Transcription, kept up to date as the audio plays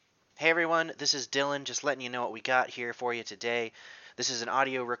Hey everyone, this is Dylan, just letting you know what we got here for you today. This is an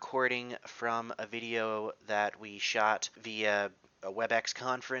audio recording from a video that we shot via a WebEx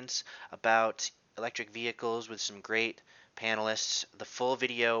conference about electric vehicles with some great panelists. The full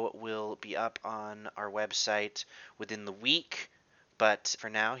video will be up on our website within the week, but for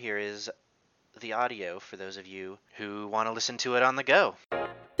now, here is the audio for those of you who want to listen to it on the go.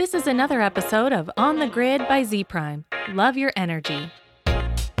 This is another episode of On the Grid by Z Prime. Love your energy.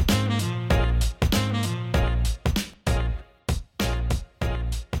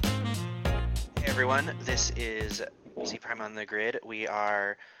 Hey everyone, this is Z Prime on the Grid. We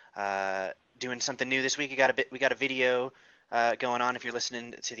are doing something new this week. We got a video going on. If you're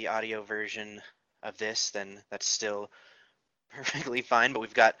listening to the audio version of this, then that's still perfectly fine. But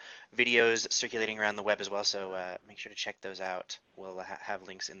we've got videos circulating around the web as well, so make sure to check those out. We'll have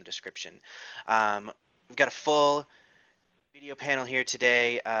links in the description. We've got a full video panel here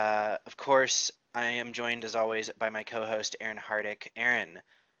today. Of course, I am joined as always by my co-host Aaron Hardick. Aaron,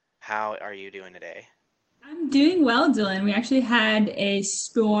 how are you doing today? I'm doing well, Dylan. We actually had a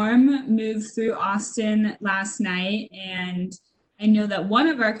storm move through Austin last night, and I know that one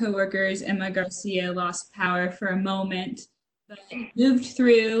of our coworkers, Emma Garcia, lost power for a moment, but it moved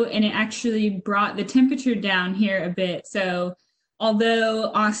through and it actually brought the temperature down here a bit. So,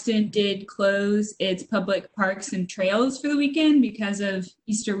 although Austin did close its public parks and trails for the weekend because of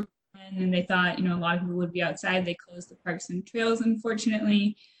Easter weekend, and they thought, a lot of people would be outside, they closed the parks and trails,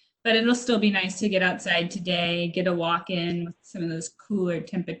 unfortunately. But it'll still be nice to get outside today, get a walk in with some of those cooler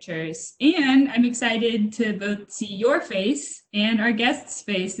temperatures. And I'm excited to both see your face and our guest's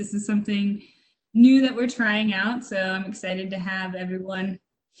face. This is something new that we're trying out. So I'm excited to have everyone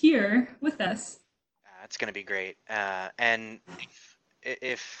here with us. It's going to be great. And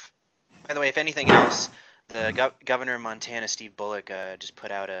by the way, if anything else, the governor of Montana, Steve Bullock, just put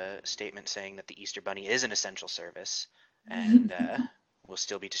out a statement saying that the Easter Bunny is an essential service, and we'll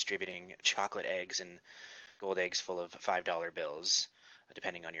still be distributing chocolate eggs and gold eggs full of $5 bills,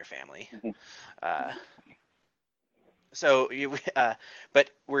 depending on your family. But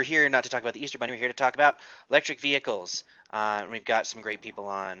we're here not to talk about the Easter Bunny. We're here to talk about electric vehicles. We've got some great people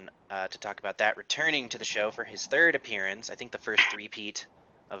on to talk about that. Returning to the show for his third appearance, I think the first three-peat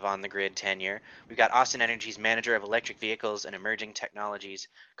of On the Grid tenure. We've got Austin Energy's Manager of Electric Vehicles and Emerging Technologies,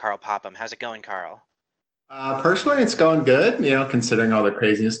 Carl Popham. How's it going, Carl? Personally, it's going good, considering all the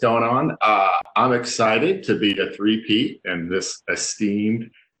craziness going on. I'm excited to be a three-peat in this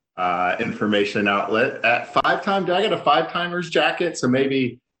esteemed information outlet. At five-time, do I get a five-timers jacket? So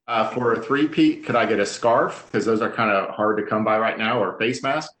maybe for a three-peat, could I get a scarf? Because those are kind of hard to come by right now, or a face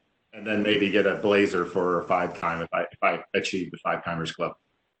mask. And then maybe get a blazer for a five-time if I achieve the five-timers club.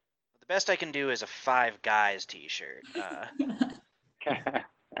 The best I can do is a Five Guys t-shirt.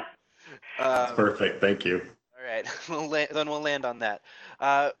 That's perfect. Thank you. All right, then we'll land on that.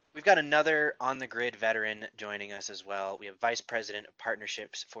 We've got another On the Grid veteran joining us as well. We have Vice President of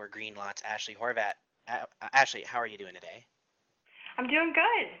Partnerships for Green Lots, Ashley Horvat. Ashley, how are you doing today? I'm doing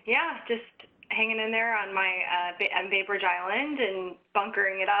good. Yeah, just hanging in there on my on Bay Bridge Island and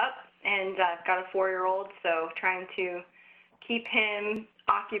bunkering it up. And I've got a 4-year-old, so trying to keep him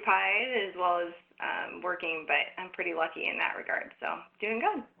occupied as well as working. But I'm pretty lucky in that regard, so doing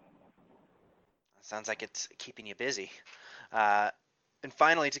good. Sounds like it's keeping you busy. And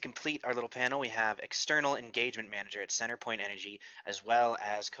finally, to complete our little panel, we have External Engagement Manager at CenterPoint Energy, as well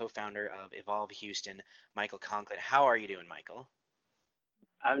as co-founder of Evolve Houston, Michael Conklin. How are you doing, Michael?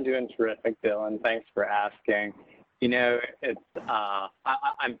 I'm doing terrific, Dylan. Thanks for asking.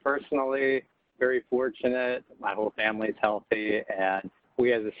 I'm personally very fortunate. My whole family's healthy, and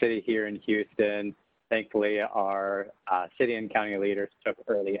we as a city here in Houston, thankfully, our city and county leaders took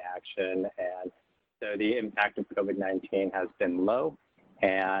early action, and so the impact of COVID-19 has been low,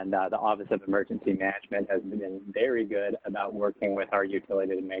 and the Office of Emergency Management has been very good about working with our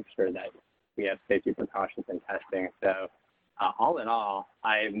utility to make sure that we have safety precautions and testing. So all in all,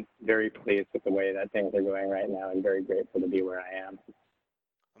 I'm very pleased with the way that things are going right now and very grateful to be where I am.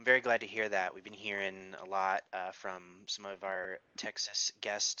 I'm very glad to hear that. We've been hearing a lot from some of our Texas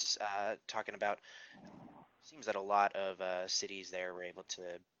guests talking about, seems that a lot of cities there were able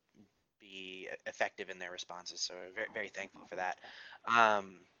to be effective in their responses, so we're very, very thankful for that.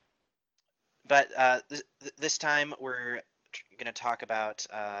 But this time we're going to talk about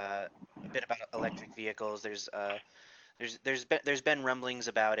a bit about electric vehicles. There's been rumblings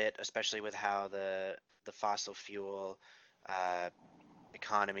about it, especially with how the fossil fuel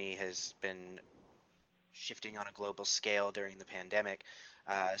economy has been shifting on a global scale during the pandemic.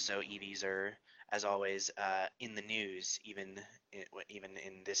 So EVs are as always, in the news, even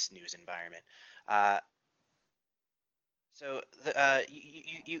in this news environment. So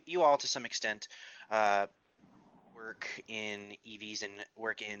you all, to some extent, work in EVs and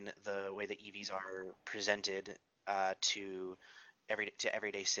work in the way that EVs are presented to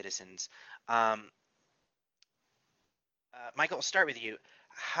everyday citizens. Michael, I'll start with you.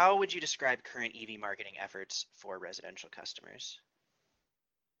 How would you describe current EV marketing efforts for residential customers?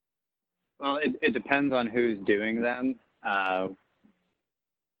 Well, it depends on who's doing them. I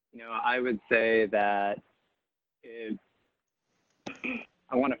would say that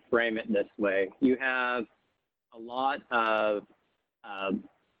I want to frame it this way. You have a lot of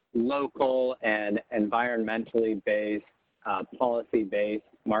local and environmentally based, policy-based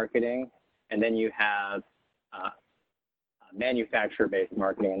marketing, and then you have manufacturer-based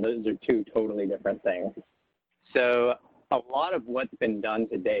marketing, and those are two totally different things. So a lot of what's been done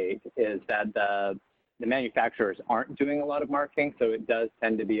to date is that the manufacturers aren't doing a lot of marketing, so it does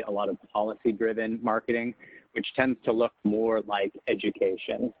tend to be a lot of policy-driven marketing, which tends to look more like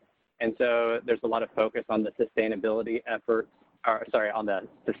education. And so there's a lot of focus on the sustainability on the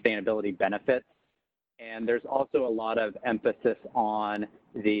sustainability benefits. And there's also a lot of emphasis on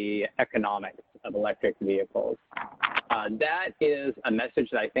the economics of electric vehicles. That is a message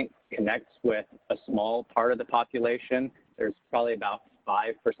that I think connects with a small part of the population. There's probably about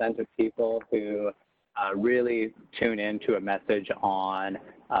 5% of people who really tune into a message on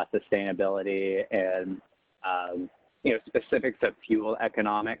sustainability and specifics of fuel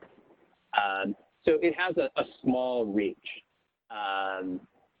economics. So it has a small reach.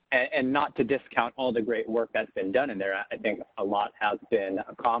 And not to discount all the great work that's been done in there, I think a lot has been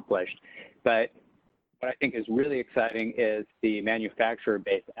accomplished. But what I think is really exciting is the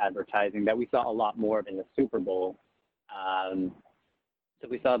manufacturer-based advertising that we saw a lot more of in the Super Bowl. So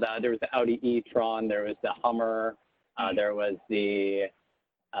we saw there was the Audi e-tron, there was the Hummer, there was the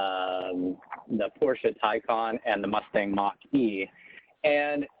Porsche Taycan, and the Mustang Mach-E.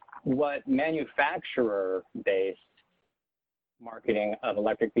 And what manufacturer-based marketing of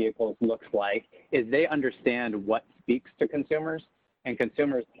electric vehicles looks like is they understand what speaks to consumers, and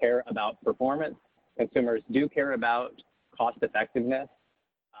consumers care about performance. Consumers do care about cost effectiveness.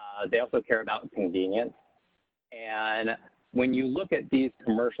 They also care about convenience. And when you look at these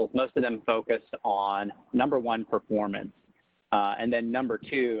commercials, most of them focus on, number one, performance. And then number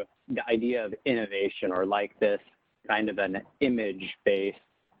two, the idea of innovation, or like this kind of an image-based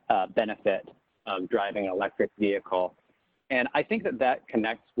benefit of driving an electric vehicle. And I think that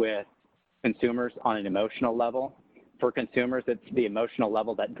connects with consumers on an emotional level. For consumers, it's the emotional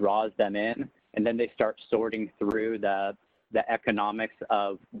level that draws them in, and then they start sorting through the economics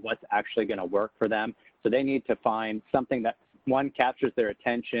of what's actually going to work for them. So they need to find something that, one, captures their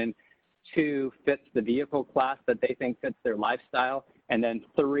attention, two, fits the vehicle class that they think fits their lifestyle, and then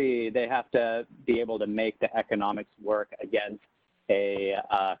three, they have to be able to make the economics work against a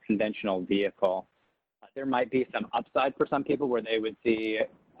conventional vehicle. There might be some upside for some people where they would see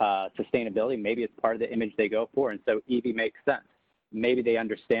sustainability. Maybe it's part of the image they go for, and so EV makes sense. Maybe they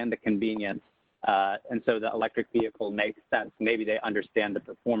understand the convenience, and so the electric vehicle makes sense. Maybe they understand the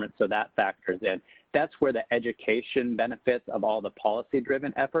performance, so that factors in. That's where the education benefits of all the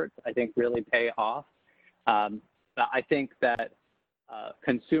policy-driven efforts, I think, really pay off. But I think that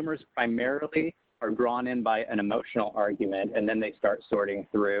consumers primarily are drawn in by an emotional argument, and then they start sorting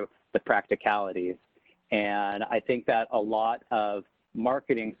through the practicalities. And I think that a lot of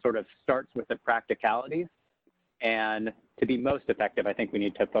marketing sort of starts with the practicalities. And to be most effective, I think we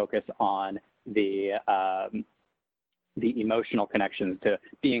need to focus on the emotional connections to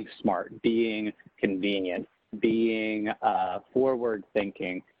being smart, being convenient, being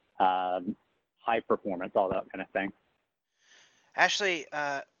forward-thinking, high performance, all that kind of thing. Ashley,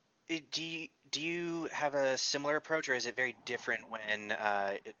 do you have a similar approach, or is it very different when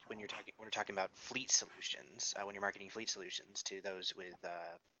we're talking about fleet solutions, when you're marketing fleet solutions to those with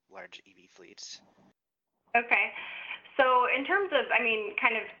large EV fleets? Okay. So in terms of,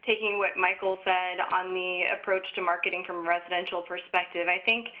 kind of taking what Michael said on the approach to marketing from a residential perspective, I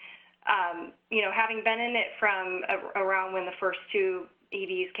think, having been in it from around when the first two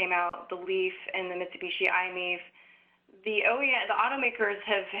EVs came out, the Leaf and the Mitsubishi i-MiEV, the automakers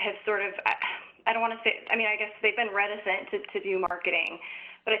have sort of, I don't want to say, I guess they've been reticent to do marketing,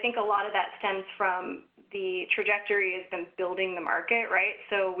 but I think a lot of that stems from the trajectory has been building the market, right?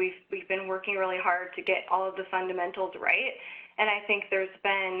 So we've been working really hard to get all of the fundamentals right, and I think there's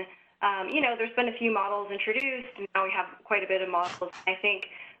been, there's been a few models introduced, and now we have quite a bit of models. I think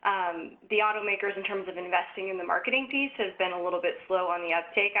the automakers, in terms of investing in the marketing piece, has been a little bit slow on the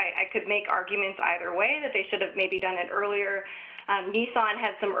uptake. I could make arguments either way, that they should have maybe done it earlier. Nissan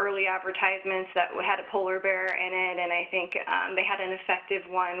had some early advertisements that had a polar bear in it, and I think they had an effective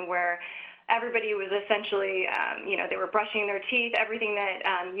one where everybody was essentially, they were brushing their teeth, everything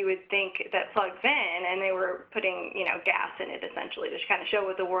that you would think that plugs in, and they were putting, gas in it essentially to kind of show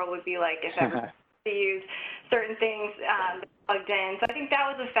what the world would be like if everybody used certain things plugged in. So I think that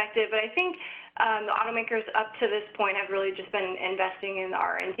was effective, but I think the automakers up to this point have really just been investing in the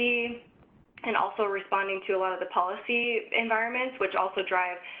R&D and also responding to a lot of the policy environments, which also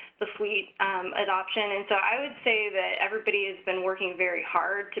drive the fleet adoption. And so I would say that everybody has been working very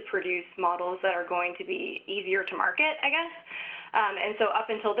hard to produce models that are going to be easier to market, I guess. And so up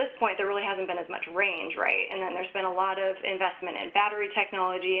until this point, there really hasn't been as much range, right? And then there's been a lot of investment in battery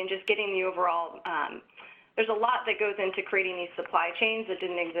technology and just getting the overall, there's a lot that goes into creating these supply chains that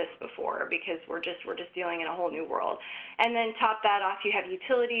didn't exist before, because we're just dealing in a whole new world. And then top that off, you have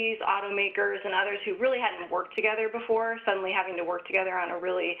utilities, automakers, and others who really hadn't worked together before, suddenly having to work together on a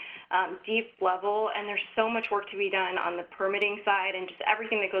really deep level. And there's so much work to be done on the permitting side and just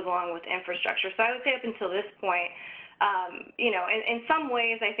everything that goes along with infrastructure. So I would say up until this point, in some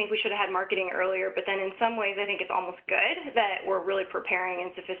ways, I think we should have had marketing earlier, but then in some ways, I think it's almost good that we're really preparing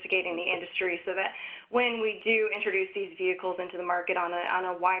and sophisticating the industry so that when we do introduce these vehicles into the market on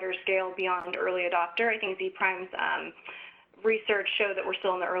a wider scale beyond early adopter, I think Z-Prime's research showed that we're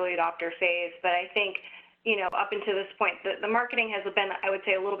still in the early adopter phase, but I think, up until this point, the marketing has been, I would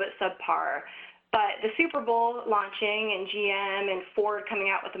say, a little bit subpar. But the Super Bowl launching and GM and Ford coming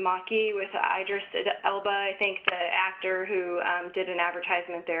out with the Mach-E with Idris Elba, I think the actor who did an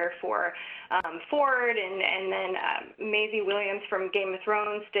advertisement there for Ford, and then Maisie Williams from Game of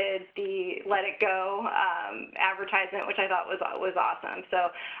Thrones did the Let It Go advertisement, which I thought was awesome.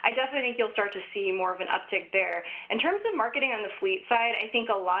 So I definitely think you'll start to see more of an uptick there. In terms of marketing on the fleet side, I think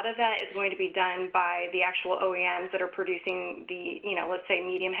a lot of that is going to be done by the actual OEMs that are producing the, let's say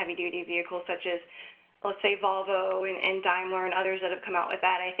medium heavy duty vehicles such as, let's say Volvo and Daimler and others that have come out with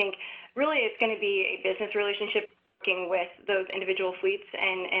that. I think really it's going to be a business relationship working with those individual fleets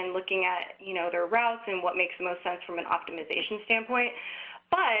and looking at, their routes and what makes the most sense from an optimization standpoint.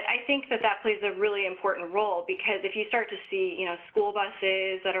 But I think that plays a really important role, because if you start to see, school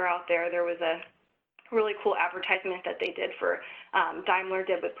buses that are out there, there was a really cool advertisement that they did for Daimler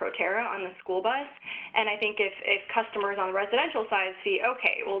did with Proterra on the school bus. And I think if customers on the residential side see,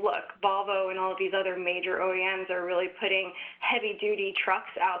 okay, well, look, Volvo and all of these other major OEMs are really putting heavy duty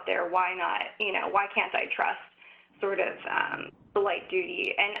trucks out there, why not, why can't I trust sort of the light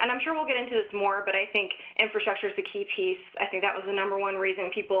duty? And I'm sure we'll get into this more, but I think infrastructure is the key piece. I think that was the number one reason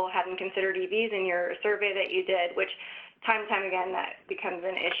people hadn't considered EVs in your survey that you did, which time and time again, that becomes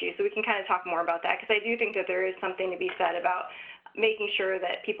an issue. So we can kind of talk more about that, because I do think that there is something to be said about making sure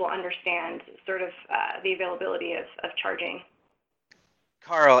that people understand sort of the availability of charging.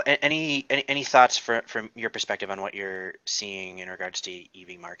 Carl, any thoughts from your perspective on what you're seeing in regards to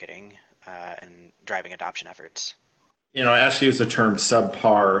EV marketing and driving adoption efforts? Ashley used the term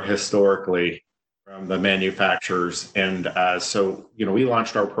subpar historically from the manufacturers. And so, we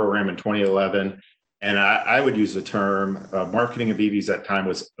launched our program in 2011. And I would use the term marketing of EVs at that time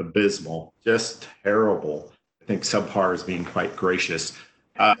was abysmal, just terrible. I think subpar is being quite gracious.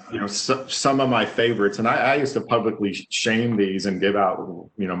 Some of my favorites, and I used to publicly shame these and give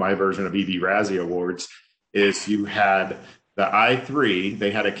out, my version of EV Razzie Awards, is you had the i3, they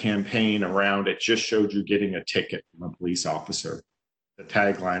had a campaign around it, just showed you getting a ticket from a police officer. The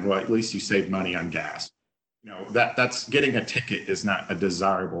tagline, well, at least you save money on gas. That's getting a ticket is not a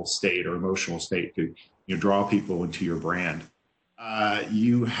desirable state or emotional state to draw people into your brand.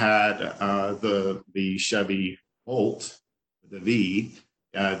 You had the Chevy Bolt, the V.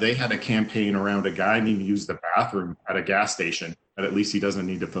 They had a campaign around a guy needing to use the bathroom at a gas station, but at least he doesn't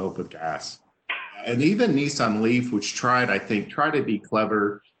need to fill up with gas. And even Nissan Leaf, which tried to be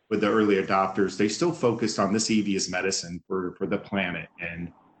clever with the early adopters, they still focused on this EV as medicine for the planet,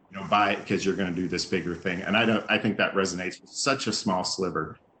 and buy it because you're going to do this bigger thing. And I think that resonates with such a small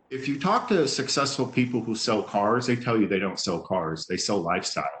sliver. If you talk to successful people who sell cars, they tell you they don't sell cars, they sell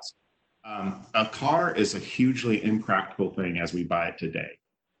lifestyles. A car is a hugely impractical thing as we buy it today.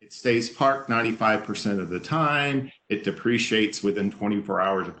 It stays parked 95% of the time. It depreciates within 24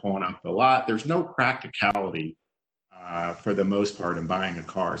 hours of pulling off the lot. There's no practicality for the most part in buying a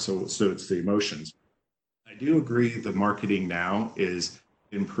car. So it's the emotions. I do agree the marketing now is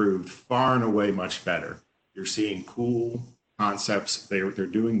improved far and away much better. You're seeing cool concepts. They're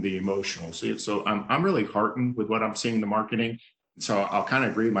doing the emotional. So I'm really heartened with what I'm seeing in the marketing. So I'll kind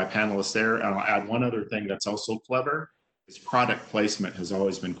of agree with my panelists there. And I'll add one other thing that's also clever is product placement has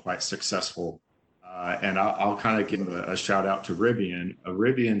always been quite successful. And I'll kind of give a shout out to Rivian.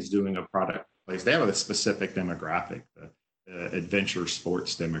 Rivian's doing a product place. They have a specific demographic, the adventure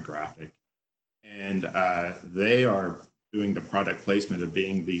sports demographic. And they are doing the product placement of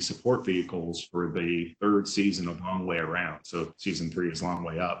being the support vehicles for the third season of Long Way Around. So season 3 is Long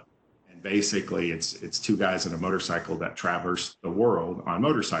Way Up. And basically it's two guys on a motorcycle that traverse the world on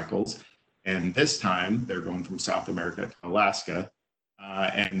motorcycles. And this time they're going from South America to Alaska.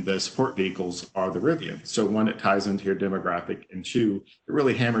 And the support vehicles are the Rivian. So one, it ties into your demographic, and two, it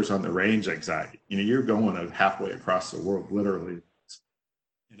really hammers on the range anxiety. You're going halfway across the world, literally.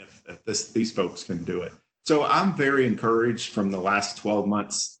 And if these folks can do it. So I'm very encouraged from the last 12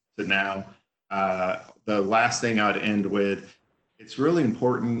 months to now. The last thing I'd end with, it's really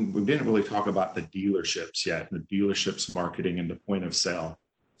important. We didn't really talk about the dealerships yet, the dealerships marketing and the point of sale.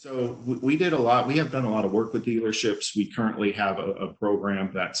 So we did a lot. We have done a lot of work with dealerships. We currently have a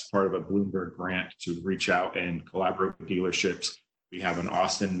program that's part of a Bloomberg grant to reach out and collaborate with dealerships. We have an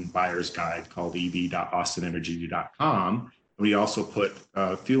Austin buyer's guide called ev.austinenergy.com. We also put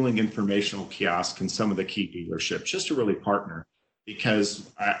fueling informational kiosks in some of the key dealerships just to really partner, because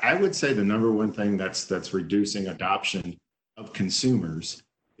I would say the number one thing that's reducing adoption of consumers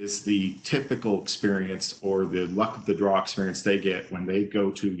is the typical experience or the luck of the draw experience they get when they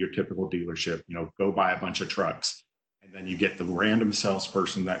go to your typical dealership, go buy a bunch of trucks. And then you get the random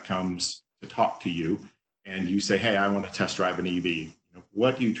salesperson that comes to talk to you and you say, hey, I want to test drive an EV.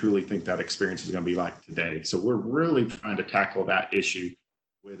 What do you truly think that experience is going to be like today? So we're really trying to tackle that issue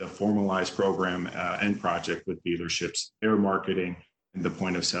with a formalized program and project with dealerships, their marketing, and the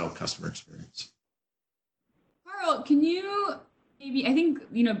point of sale customer experience. Carl, can you maybe, I think,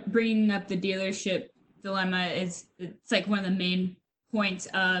 bringing up the dealership dilemma it's like one of the main points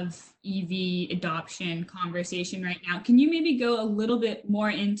of EV adoption conversation right now. Can you maybe go a little bit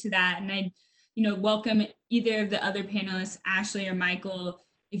more into that? And I welcome either of the other panelists, Ashley or Michael,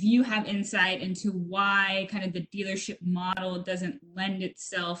 if you have insight into why kind of the dealership model doesn't lend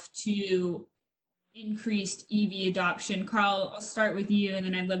itself to increased EV adoption. Carl, I'll start with you, and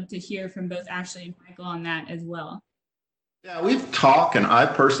then I'd love to hear from both Ashley and Michael on that as well. Yeah, we've talked, and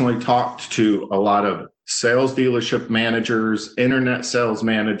I've personally talked to a lot of sales dealership managers, internet sales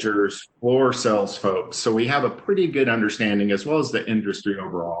managers, floor sales folks. So we have a pretty good understanding, as well as the industry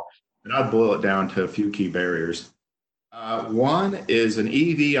overall. And I'd boil it down to a few key barriers. One is an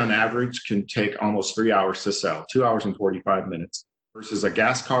EV on average can take almost 3 hours to sell, 2 hours and 45 minutes, versus a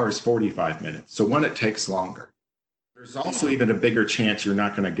gas car is 45 minutes. So one, it takes longer. There's also even a bigger chance you're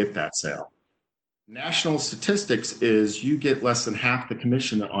not going to get that sale. National statistics is you get less than half the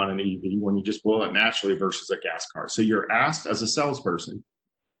commission on an EV when you just boil it naturally versus a gas car. So you're asked as a salesperson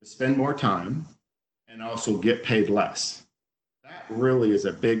to spend more time and also get paid less. That really is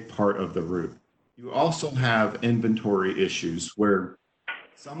a big part of the route. You also have inventory issues where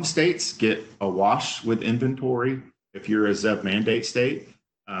some states get awash with inventory if you're a ZEV mandate state.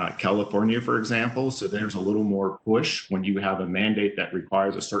 California, for example, so there's a little more push when you have a mandate that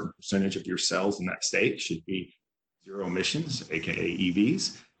requires a certain percentage of your sales in that state should be zero emissions, aka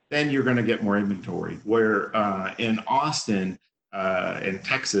EVs, then you're going to get more inventory. Where in Austin, in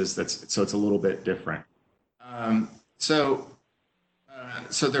Texas, so it's a little bit different. So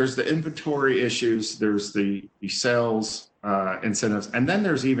there's the inventory issues, there's the sales incentives, and then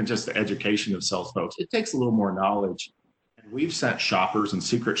there's even just the education of sales folks. It takes a little more knowledge. We've sent shoppers and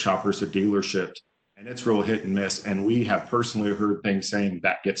secret shoppers to dealerships, and it's real hit and miss. And we have personally heard things saying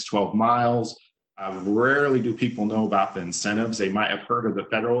that gets 12 miles. Rarely do people know about the incentives. They might have heard of the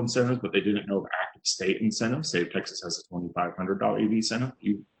federal incentives, but they didn't know of active state incentives. Say Texas has a $2,500 EV incentive.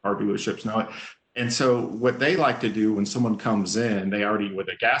 Car dealerships know it. And so what they like to do when someone comes in, they already with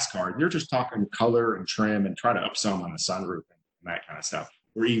a gas car, you're just talking color and trim and try to upsell them on the sunroof and that kind of stuff.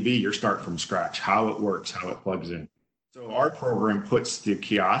 For EV, you're starting from scratch, how it works, how it plugs in. So our program puts the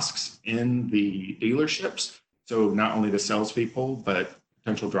kiosks in the dealerships. So not only the salespeople, but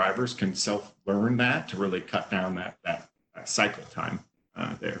potential drivers can self-learn that to really cut down that cycle time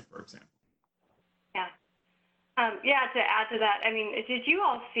there, for example. Yeah, to add to that, I mean, did you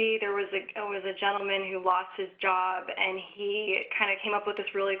all see there was a gentleman who lost his job, and he kind of came up with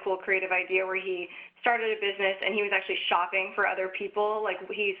this really cool creative idea where he started a business and he was actually shopping for other people. Like,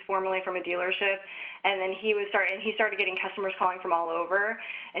 he's formerly from a dealership, and then he started getting customers calling from all over,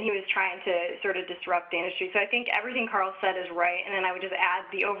 and he was trying to sort of disrupt the industry. So I think everything Carl said is right, and then I would just add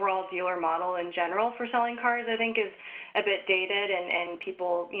the overall dealer model in general for selling cars, I think, is a bit dated, and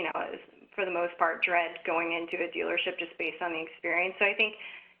people, for the most part, dread going into a dealership just based on the experience. So I think,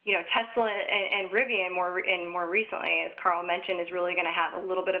 you know, Tesla and Rivian more recently, as Carl mentioned, is really going to have a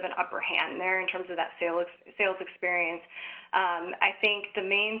little bit of an upper hand there in terms of that sales experience. I think the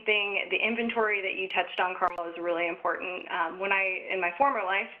main thing, the inventory that you touched on, Carl, is really important. In my former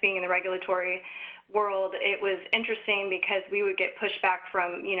life, being in the regulatory world, it was interesting because we would get pushback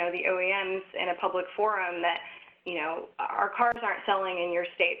from, you know, the OEMs in a public forum that, you know, our cars aren't selling in your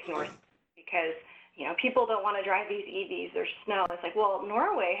states, because, you know, people don't want to drive these EVs. There's snow. It's like, well,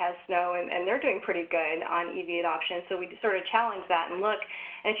 Norway has snow, and they're doing pretty good on EV adoption. So we sort of challenge that and look.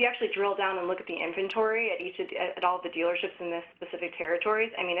 And if you actually drill down and look at the inventory at all the dealerships in the specific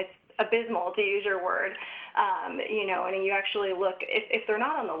territories, I mean, it's abysmal, to use your word. You know, and you actually look, if they're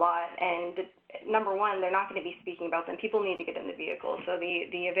not on the lot, and number one, they're not going to be speaking about them. People need to get in the vehicle. So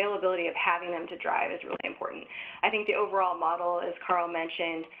the availability of having them to drive is really important. I think the overall model, as Carl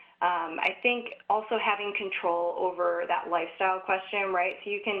mentioned, I think also having control over that lifestyle question, right? So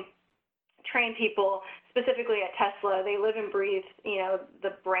you can train people, specifically at Tesla, they live and breathe, you know,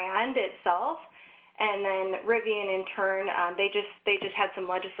 the brand itself. And then Rivian, in turn, they just had some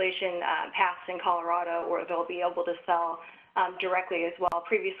legislation passed in Colorado where they'll be able to sell directly as well.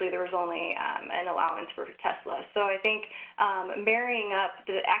 Previously, there was only an allowance for Tesla. So I think marrying up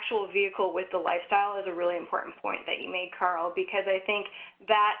the actual vehicle with the lifestyle is a really important point that you made, Carl, because I think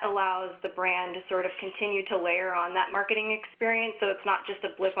that allows the brand to sort of continue to layer on that marketing experience. So it's not just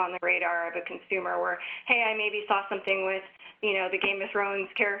a blip on the radar of a consumer where, hey, I maybe saw something with, you know, the Game of Thrones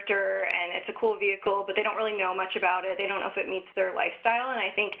character and it's a cool vehicle, but they don't really know much about it. They don't know if it meets their lifestyle. And I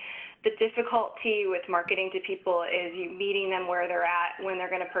think the difficulty with marketing to people is you meeting them where they're at when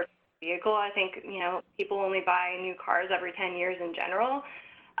they're going to purchase a vehicle. I think, you know, people only buy new cars every 10 years in general.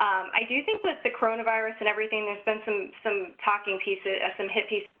 I do think with the coronavirus and everything, there's been some talking pieces, some hit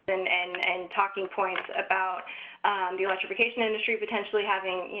pieces and talking points about the electrification industry potentially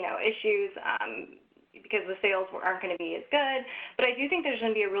having, you know, issues because the sales aren't going to be as good. But I do think there's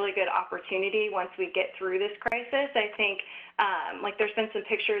going to be a really good opportunity once we get through this crisis. I think like there's been some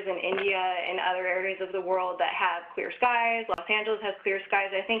pictures in India and other areas of the world that have clear skies. Los Angeles has clear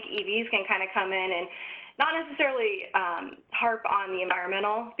skies. I think EVs can kind of come in and not necessarily harp on the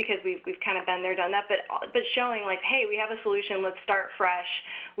environmental, because we've kind of been there, done that, but showing like, hey, we have a solution. Let's start fresh.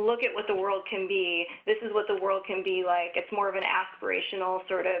 Look at what the world can be. This is what the world can be like. It's more of an aspirational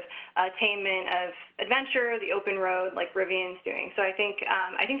sort of attainment of adventure, the open road, like Rivian's doing. So I think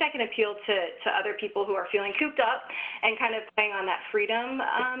that can appeal to other people who are feeling cooped up and kind of playing on that freedom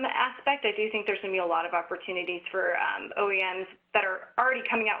aspect. I do think there's going to be a lot of opportunities for OEMs that are already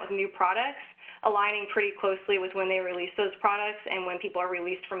coming out with new products, aligning pretty closely with when they release those products and when people are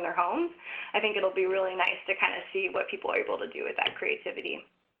released from their homes. I think it'll be really nice to kind of see what people are able to do with that creativity.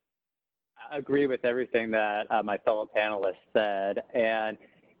 I agree with everything that my fellow panelists said. And,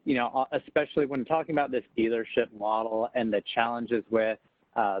 you know, especially when talking about this dealership model and the challenges with,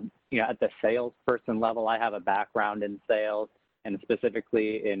 you know, at the salesperson level, I have a background in sales and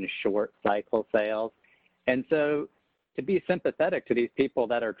specifically in short cycle sales. And so to be sympathetic to these people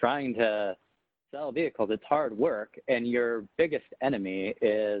that are trying to sell vehicles, it's hard work, and your biggest enemy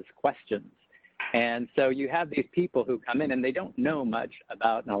is questions. And so you have these people who come in and they don't know much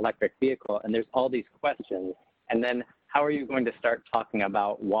about an electric vehicle, and there's all these questions. And then how are you going to start talking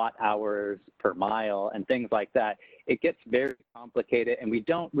about watt hours per mile and things like that? It gets very complicated, and we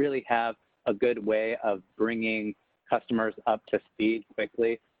don't really have a good way of bringing customers up to speed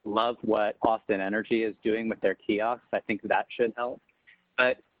quickly. Love what Austin Energy is doing with their kiosks. I think that should help.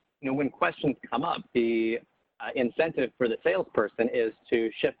 But you know, when questions come up, the incentive for the salesperson is to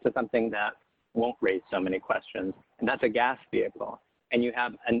shift to something that won't raise so many questions, and that's a gas vehicle. And you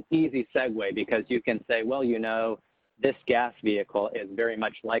have an easy segue because you can say, well, you know, this gas vehicle is very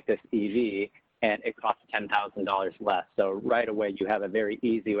much like this EV, and it costs $10,000 less. So right away, you have a very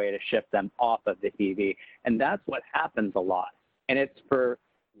easy way to shift them off of the EV. And that's what happens a lot. And it's for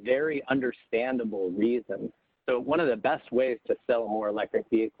very understandable reasons. So one of the best ways to sell more electric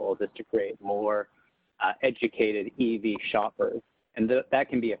vehicles is to create more educated EV shoppers. And that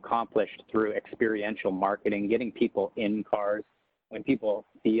can be accomplished through experiential marketing, getting people in cars. When people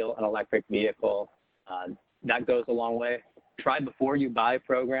feel an electric vehicle, that goes a long way. Try before you buy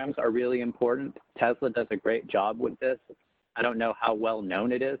programs are really important. Tesla does a great job with this. I don't know how well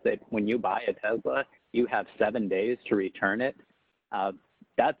known it is that when you buy a Tesla, you have 7 days to return it.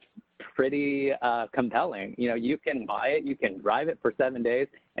 That's pretty compelling. You know, you can buy it, you can drive it for 7 days,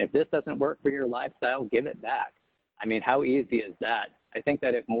 and if this doesn't work for your lifestyle, give it back. I mean, how easy is that? I think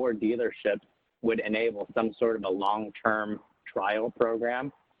that if more dealerships would enable some sort of a long-term trial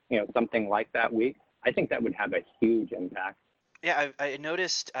program something like that week, I think that would have a huge impact. Yeah, I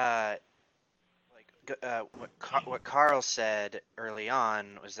noticed what Carl said early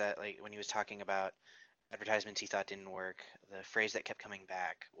on was that, like, when he was talking about advertisements he thought didn't work, the phrase that kept coming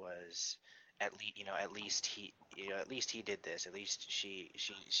back was, at least he did this, at least she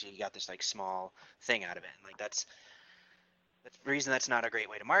got this like small thing out of it. And like that's the reason that's not a great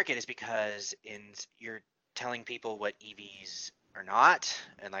way to market, is because you're telling people what EVs are not,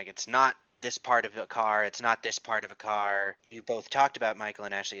 and like it's not this part of a car, it's not this part of a car. You both talked about, Michael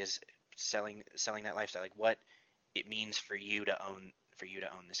and Ashley, is selling that lifestyle, like what it means for you to own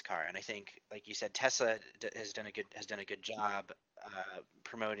this car. And I think, like you said, Tesla has done a good job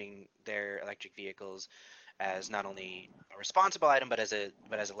promoting their electric vehicles as not only a responsible item, but as a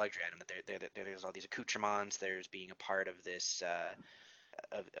luxury item. That there's all these accoutrements. There's being a part of this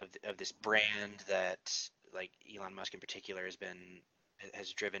of this brand that, like, Elon Musk in particular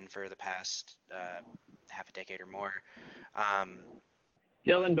has driven for the past half a decade or more.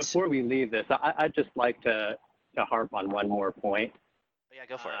 Dylan, before we leave this, I'd just like to harp on one more point. Yeah,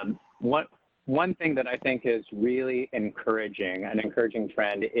 go for it. One thing that I think is really an encouraging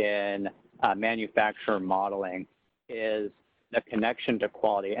trend in manufacturer modeling, is the connection to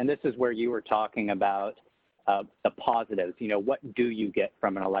quality. And this is where you were talking about the positives. What do you get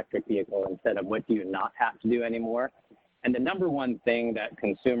from an electric vehicle instead of what do you not have to do anymore? And the number one thing that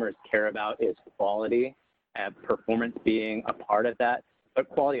consumers care about is quality, performance being a part of that. But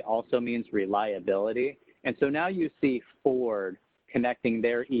quality also means reliability. And so now you see Ford connecting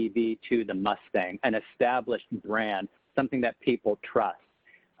their EV to the Mustang, an established brand, something that people trust.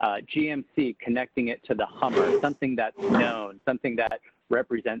 GMC connecting it to the Hummer, something that's known, something that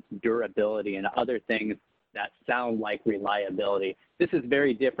represents durability and other things that sound like reliability. This is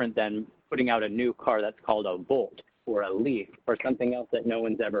very different than putting out a new car that's called a Volt or a Leaf or something else that no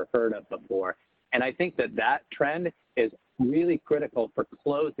one's ever heard of before. And I think that trend is really critical for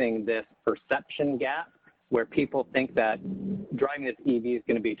closing this perception gap where people think that driving this EV is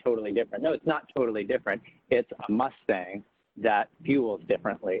going to be totally different. No, it's not totally different. It's a Mustang that fuels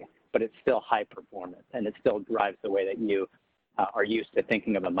differently, but it's still high performance, and it still drives the way that you are used to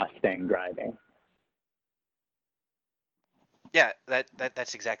thinking of a Mustang driving. Yeah,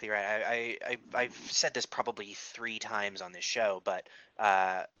 that's exactly right. I've said this probably 3 times on this show, but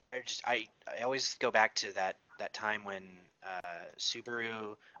I always go back to that time when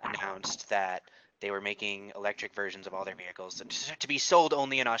Subaru announced that they were making electric versions of all their vehicles to be sold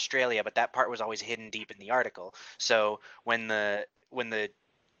only in Australia, but that part was always hidden deep in the article. So when the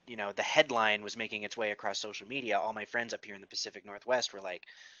headline was making its way across social media, all my friends up here in the Pacific Northwest were like,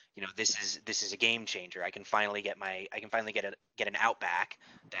 this is a game changer. I can finally get an Outback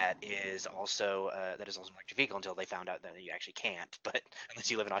that is also an electric vehicle, until they found out that you actually can't, but unless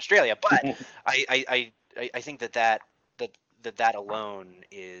you live in Australia. But I think that alone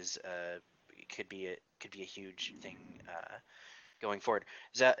is could be a huge thing going forward.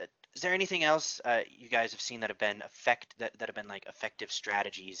 Is there anything else you guys have seen that have been like effective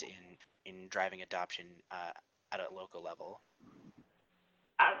strategies in driving adoption at a local level?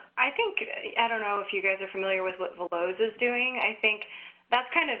 I think, I don't know if you guys are familiar with what Veloz is doing. I think that's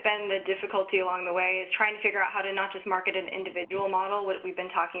kind of been the difficulty along the way, is trying to figure out how to not just market an individual model, what we've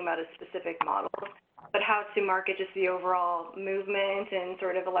been talking about is specific models, but how to market just the overall movement and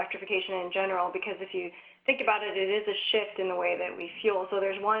sort of electrification in general. Because if you think about it, it is a shift in the way that we fuel. So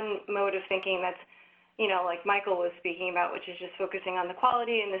there's one mode of thinking that's, like Michael was speaking about, which is just focusing on the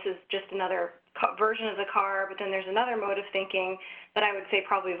quality, and this is just another version of the car. But then there's another mode of thinking that I would say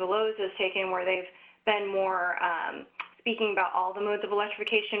probably Veloz has taken, where they've been more speaking about all the modes of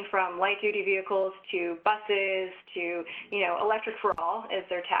electrification, from light-duty vehicles to buses to, electric for all is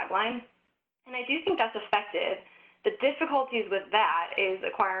their tagline. And I do think that's effective. The difficulties with that is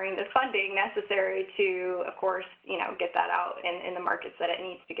acquiring the funding necessary to, of course, get that out in the markets that it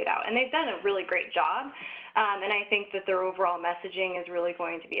needs to get out. And they've done a really great job. And I think that their overall messaging is really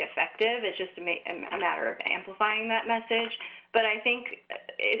going to be effective. It's just a matter of amplifying that message. But I think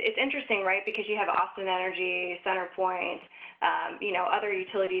it's interesting, right? Because you have Austin Energy, CenterPoint, other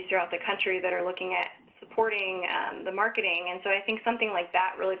utilities throughout the country that are looking at supporting the marketing. And so I think something like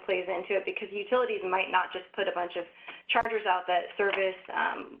that really plays into it, because utilities might not just put a bunch of chargers out that service,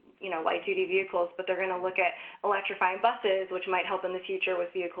 light-duty vehicles, but they're going to look at electrifying buses, which might help in the future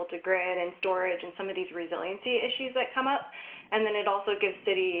with vehicle-to-grid and storage and some of these resiliency issues that come up. And then it also gives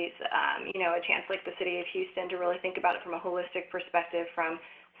cities, a chance, like the city of Houston, to really think about it from a holistic perspective, from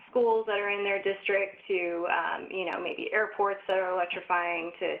schools that are in their district to, maybe airports that are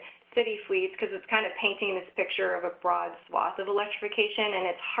electrifying, to city fleets because it's kind of painting this picture of a broad swath of electrification, and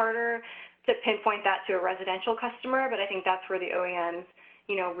it's harder to pinpoint that to a residential customer, but I think that's where the OEMs,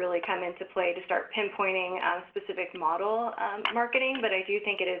 really come into play to start pinpointing specific model marketing. But I do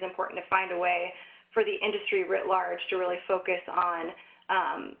think it is important to find a way for the industry writ large to really focus on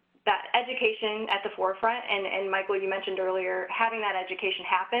that education at the forefront. And Michael, you mentioned earlier, having that education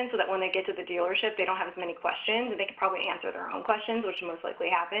happen so that when they get to the dealership, they don't have as many questions, and they can probably answer their own questions, which most likely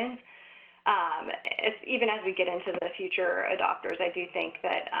happens. Even as we get into the future adopters, I do think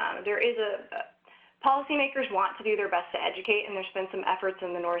that there is policymakers want to do their best to educate, and there's been some efforts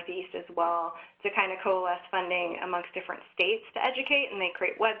in the Northeast as well to kind of coalesce funding amongst different states to educate, and they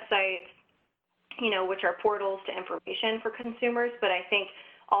create websites, which are portals to information for consumers. But I think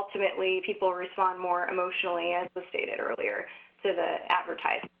ultimately people respond more emotionally, as was stated earlier, to the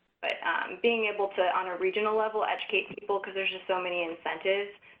advertising. But being able to, on a regional level, educate people, because there's just so many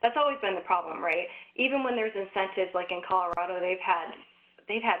incentives. That's always been the problem, right? Even when there's incentives, like in Colorado, they've had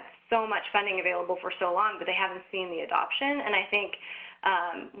so much funding available for so long, but they haven't seen the adoption. And I think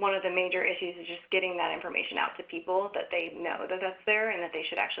one of the major issues is just getting that information out to people, that they know that that's there and that they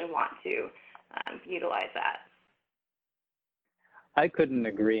should actually want to utilize that. I couldn't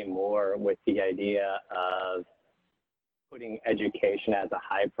agree more with the idea of putting education as a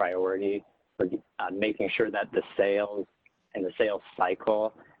high priority for making sure that the sales and the sales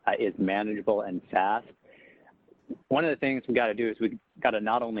cycle is manageable and fast. One of the things we got to do is we got to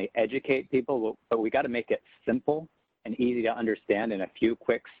not only educate people, but we got to make it simple and easy to understand in a few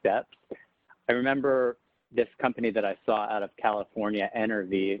quick steps. I remember this company that I saw out of California,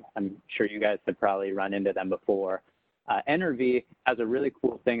 Enervy. I'm sure you guys have probably run into them before. Enervy has a really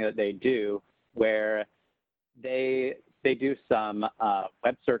cool thing that they do where they do some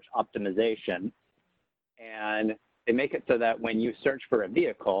web search optimization, and they make it so that when you search for a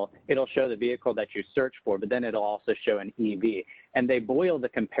vehicle, it'll show the vehicle that you search for, but then it'll also show an EV. And they boil the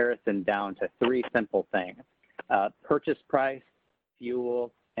comparison down to three simple things: purchase price,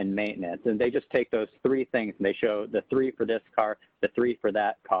 fuel, and maintenance. And they just take those three things and they show the 3 for this car, the 3 for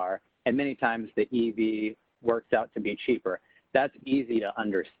that car, and many times the EV works out to be cheaper. That's easy to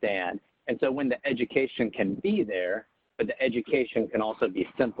understand. And so when the education can be there, but the education can also be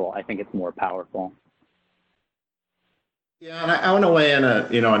simple, I think it's more powerful. Yeah, and I want to weigh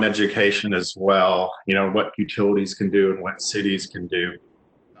in on education as well, what utilities can do and what cities can do.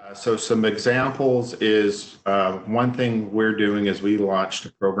 So some examples is one thing we're doing is we launched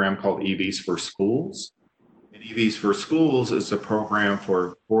a program called EVs for Schools. And EVs for Schools is a program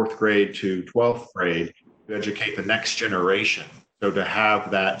for 4th grade to 12th grade to educate the next generation. So to have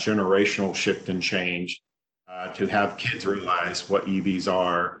that generational shift and change, to have kids realize what EVs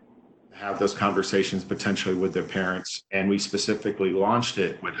are, have those conversations potentially with their parents. And we specifically launched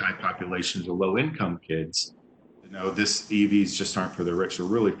it with high populations of low-income kids. This EVs just aren't for the rich, they're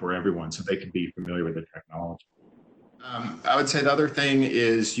really for everyone, so they can be familiar with the technology. I would say the other thing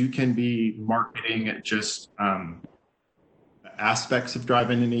is you can be marketing just aspects of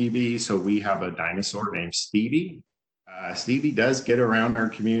driving an EV. So we have a dinosaur named Stevie. Stevie does get around our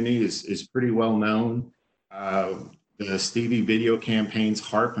community, is pretty well known. The Stevie video campaigns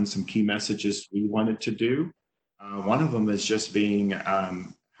harp on some key messages we wanted to do. One of them is just being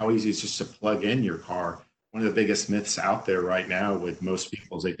how easy it is just to plug in your car. One of the biggest myths out there right now with most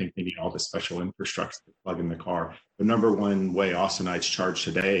people is they think they need all this special infrastructure to plug in the car. The number one way Austinites charge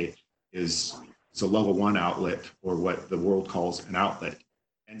today is a level 1 outlet, or what the world calls an outlet.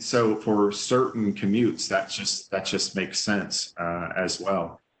 And so for certain commutes, that just makes sense as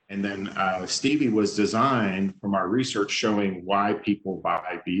well. And then Stevie was designed from our research showing why people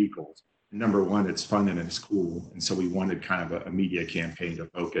buy vehicles. Number one, it's fun and it's cool. And so we wanted kind of a media campaign to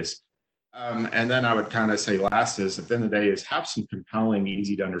focus. And then I would kind of say last is, at the end of the day, is have some compelling,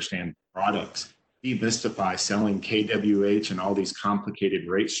 easy to understand products. Demystify selling KWH and all these complicated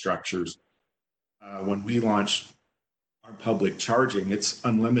rate structures. When we launched our public charging, it's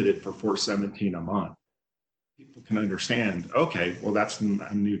unlimited for $417 a month. People can understand, okay, well, that's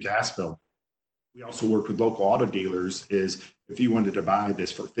a new gas bill. We also work with local auto dealers, is if you wanted to buy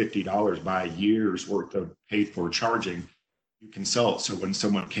this for $50, buy a year's worth of paid for charging, you can sell it. So when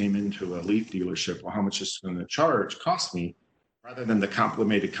someone came into a Leaf dealership, well, how much is it going to cost me? Rather than the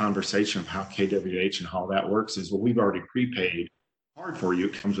complicated conversation of how KWH and how that works is, well, we've already prepaid card for you.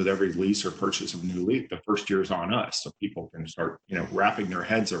 It comes with every lease or purchase of a new Leaf. The first year is on us. So people can start, wrapping their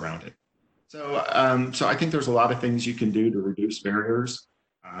heads around it. So I think there's a lot of things you can do to reduce barriers.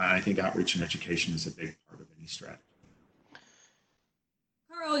 I think outreach and education is a big part of any strategy.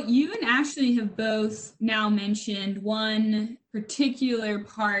 Carl, you and Ashley have both now mentioned one particular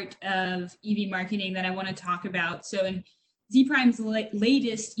part of EV marketing that I want to talk about. So in Z Prime's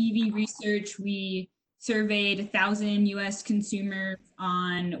latest EV research, we surveyed 1,000 US consumers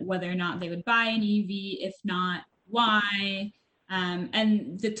on whether or not they would buy an EV, if not, why.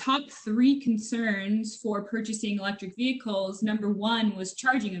 And the top 3 concerns for purchasing electric vehicles, number 1 was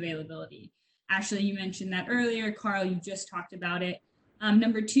charging availability. Ashley, you mentioned that earlier. Carl, you just talked about it.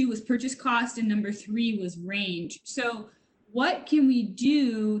 Number 2 was purchase cost, and number 3 was range. So what can we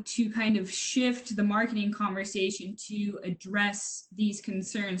do to kind of shift the marketing conversation to address these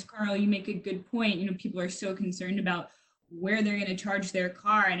concerns? Carl, you make a good point. You know, people are so concerned about where they're going to charge their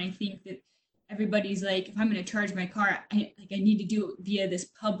car. And I think that everybody's like, if I'm going to charge my car, I need to do it via this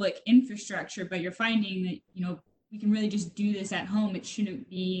public infrastructure. But you're finding that, you know, we can really just do this at home. It shouldn't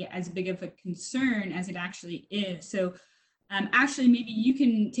be as big of a concern as it actually is. So Ashley, maybe you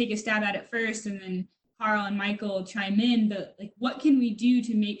can take a stab at it first, and then Carl and Michael chime in. But like, what can we do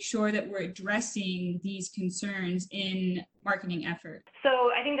to make sure that we're addressing these concerns in marketing efforts?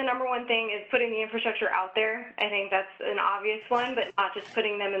 So I think the number one thing is putting the infrastructure out there. I think that's an obvious one, but not just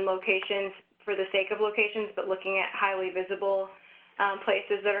putting them in locations for the sake of locations, but looking at highly visible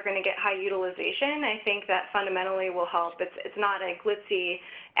places that are going to get high utilization. I think that fundamentally will help. It's not a glitzy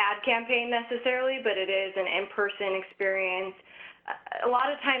ad campaign necessarily, but it is an in-person experience. A lot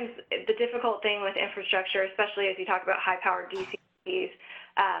of times the difficult thing with infrastructure, especially as you talk about high-powered DCs,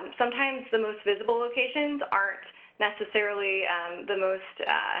 sometimes the most visible locations aren't necessarily the most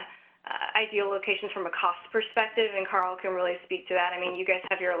ideal locations from a cost perspective, and Carl can really speak to that. I mean, you guys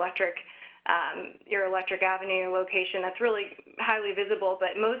have your Electric Avenue location that's really highly visible,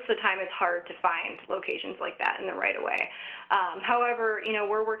 but most of the time it's hard to find locations like that in the right of way. However, you know,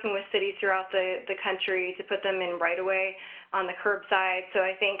 we're working with cities throughout the country to put them in right of way on the curbside. So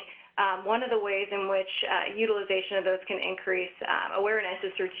I think one of the ways in which utilization of those can increase awareness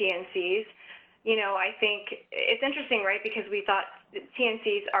is through TNCs. You know, I think it's interesting, right, because we thought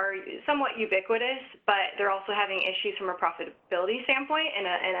TNCs are somewhat ubiquitous, but they're also having issues from a profitability standpoint and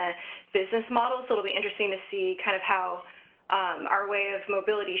a business model. So it'll be interesting to see kind of how our way of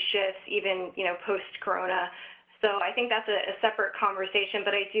mobility shifts even, you know, post-corona. So I think that's a separate conversation,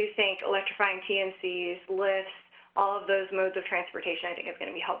 but I do think electrifying TNCs, lifts, all of those modes of transportation, I think is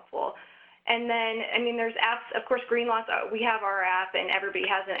going to be helpful. And then, I mean, there's apps, of course, Greenlots, we have our app and everybody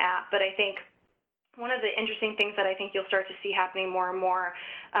has an app, but I think one of the interesting things that I think you'll start to see happening more and more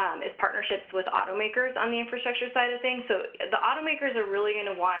is partnerships with automakers on the infrastructure side of things. So the automakers are really going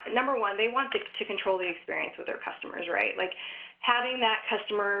to want, number one, they want to control the experience with their customers, right? Like having that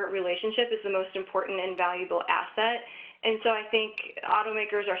customer relationship is the most important and valuable asset. And so I think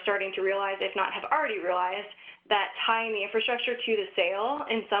automakers are starting to realize, if not have already realized, that tying the infrastructure to the sale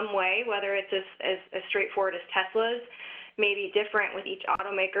in some way, whether it's as straightforward as Tesla's, may be different with each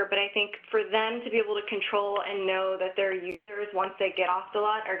automaker, but I think for them to be able to control and know that their users, once they get off the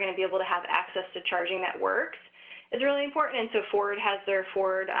lot, are going to be able to have access to charging that works is really important. And so Ford has their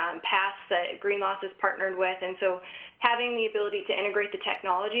Ford Pass that Greenlots is partnered with, and so having the ability to integrate the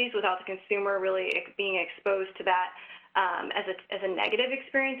technologies without the consumer really being exposed to that as a negative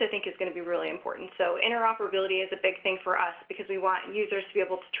experience, I think is going to be really important. So interoperability is a big thing for us because we want users to be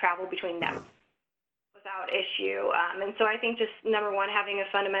able to travel between them without issue. And so I think just number one, having a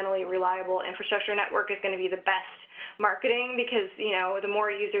fundamentally reliable infrastructure network is going to be the best marketing because, you know, the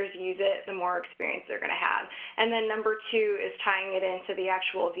more users use it, the more experience they're going to have. And then number two is tying it into the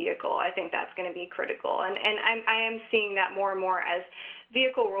actual vehicle. I think that's going to be critical. And I am seeing that more and more as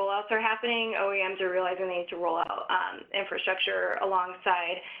vehicle rollouts are happening. OEMs are realizing they need to roll out infrastructure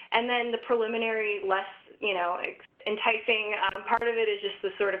alongside. And then the preliminary, less, you know, enticing part of it is just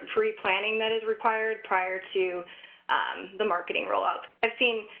the sort of pre-planning that is required prior to the marketing rollout. I've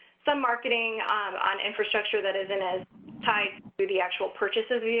seen some marketing on infrastructure that isn't as tied to the actual purchase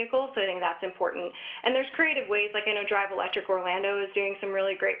of the vehicle, so I think that's important. And there's creative ways, like I know Drive Electric Orlando is doing some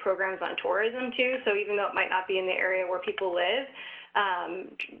really great programs on tourism too, so even though it might not be in the area where people live,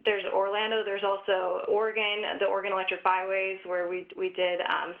 there's Orlando, there's also Oregon, the Oregon Electric Byways, where we did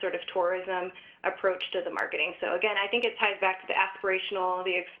sort of tourism approach to the marketing. So again, I think it ties back to the aspirational,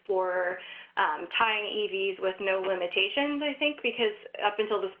 the explorer, tying EVs with no limitations, I think, because up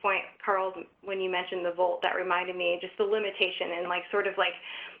until this point, Carl, when you mentioned the Volt, that reminded me just the limitation and like sort of like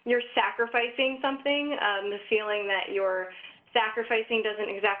you're sacrificing something, the feeling that you're sacrificing doesn't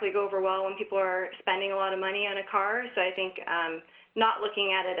exactly go over well when people are spending a lot of money on a car. So I think not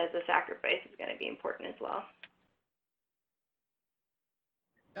looking at it as a sacrifice is going to be important as well.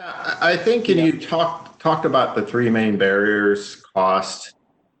 I think you talked about the 3 main barriers: cost,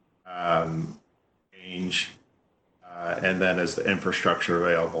 range, and then is the infrastructure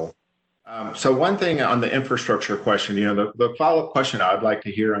available? So one thing on the infrastructure question, the follow-up question I'd like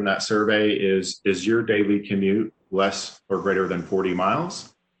to hear on that survey is your daily commute less or greater than 40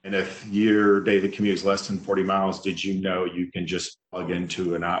 miles? And if your daily commute is less than 40 miles, did you know you can just plug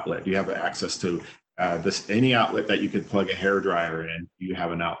into an outlet? Do you have access to any outlet that you could plug a hairdryer in? Do you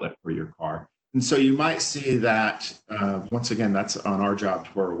have an outlet for your car? And so you might see that, once again, that's on our job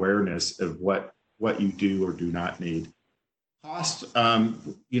for awareness of what you do or do not need. Cost,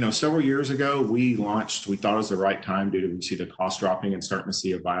 several years ago, we thought it was the right time due to we see the cost dropping and starting to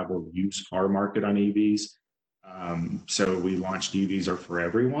see a viable used car market on EVs. So we launched EVs are for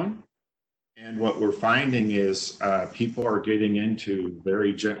everyone. And what we're finding is people are getting into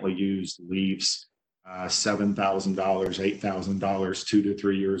very gently used Leafs, $7,000, $8,000, 2 to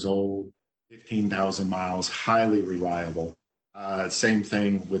 3 years old, 15,000 miles, highly reliable. Same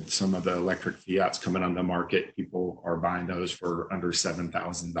thing with some of the electric Fiats coming on the market. People are buying those for under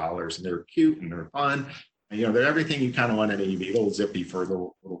 $7,000, and they're cute and they're fun. And, they're everything you kind of want in an EV, a little zippy for the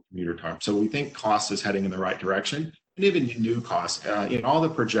little commuter time. So we think cost is heading in the right direction. And even new costs, all the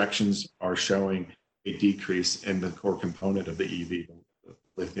projections are showing a decrease in the core component of the EV, the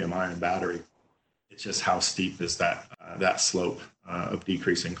lithium-ion battery. It's just how steep is that slope of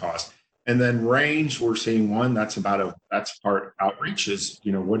decreasing cost. And then range, we're seeing that's part outreach is,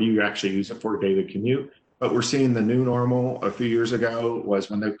 what do you actually use it for, daily commute? But we're seeing the new normal a few years ago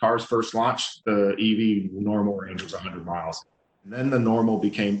was when the cars first launched, the EV normal range was 100 miles. And then the normal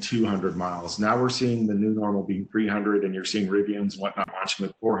became 200 miles. Now we're seeing the new normal being 300, and you're seeing Rivians and whatnot launching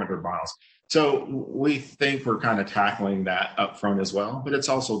with 400 miles. So we think we're kind of tackling that up front as well, but it's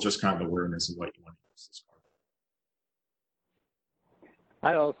also just kind of awareness of what you want to use this car.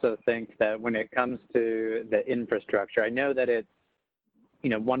 I also think that when it comes to the infrastructure, I know that it's,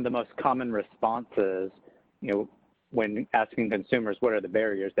 one of the most common responses, when asking consumers what are the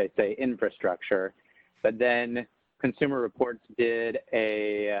barriers, they say infrastructure. But then Consumer Reports did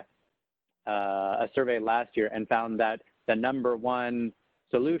a survey last year and found that the number one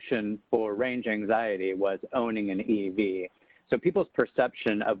solution for range anxiety was owning an EV. So people's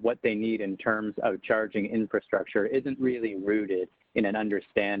perception of what they need in terms of charging infrastructure isn't really rooted in an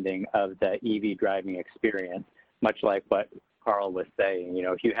understanding of the EV driving experience, much like what Carl was saying.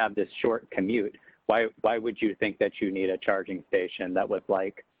 If you have this short commute, why would you think that you need a charging station that was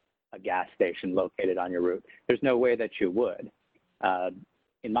like a gas station located on your route? There's no way that you would.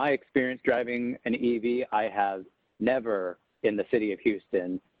 In my experience driving an EV, I have never in the city of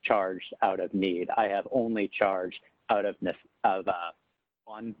Houston charged out of need. I have only charged out of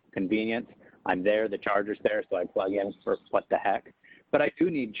fun, convenience. I'm there, the charger's there, so I plug in for what the heck. But I do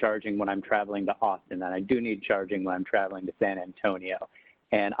need charging when I'm traveling to Austin, and I do need charging when I'm traveling to San Antonio.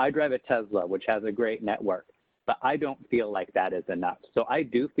 And I drive a Tesla, which has a great network, but I don't feel like that is enough. So I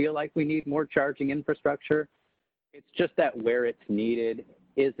do feel like we need more charging infrastructure. It's just that where it's needed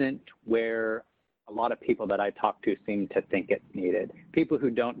isn't where a lot of people that I talk to seem to think it's needed. People who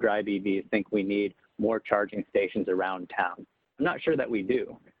don't drive EVs think we need more charging stations around town. I'm not sure that we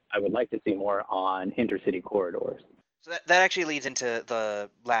do. I would like to see more on intercity corridors. So that actually leads into the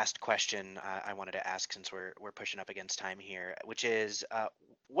last question I wanted to ask, since we're pushing up against time here, which is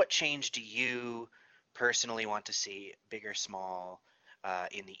what change do you personally want to see, big or small,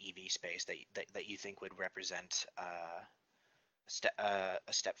 in the EV space that you think would represent a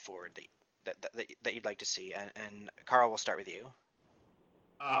step forward that you'd like to see? And Carl, we'll start with you.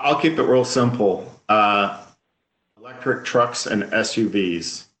 I'll keep it real simple. Electric trucks and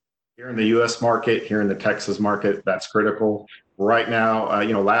SUVs. Here in the U.S. market, here in the Texas market, that's critical. Right now,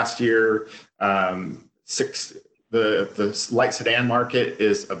 last year, the light sedan market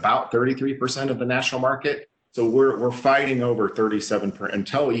is about 33% of the national market. So we're fighting over 37%.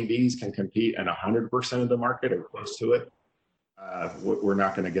 Until EVs can compete in 100% of the market or close to it, we're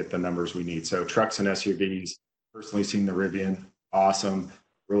not going to get the numbers we need. So trucks and SUVs, personally seen the Rivian, awesome.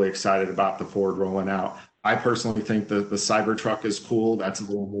 Really excited about the Ford rolling out. I personally think the Cybertruck is cool. That's a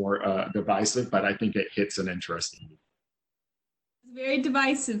little more divisive, but I think it hits an interesting need. It's very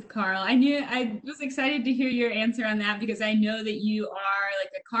divisive, Carl. I was excited to hear your answer on that because I know that you are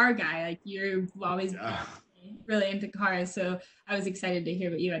like a car guy. Like you've always been really into cars. So I was excited to hear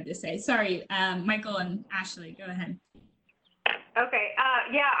what you had to say. Sorry, Michael and Ashley, go ahead. Okay.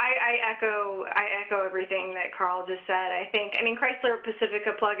 I echo everything that Carl just said. I mean, Chrysler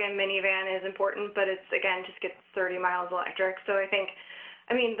Pacifica plug-in minivan is important, but it's, again, just gets 30 miles electric. So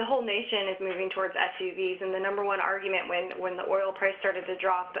the whole nation is moving towards SUVs, and the number one argument when the oil price started to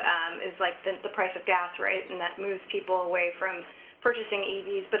drop is like the price of gas, right? And that moves people away from purchasing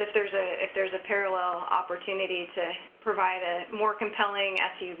EVs, but if there's a parallel opportunity to provide a more compelling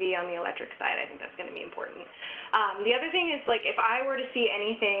SUV on the electric side, I think that's going to be important. The other thing is, like, if I were to see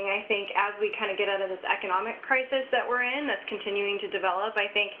anything, I think as we kind of get out of this economic crisis that we're in, that's continuing to develop, I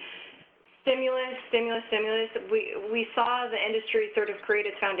think stimulus. We saw the industry sort of create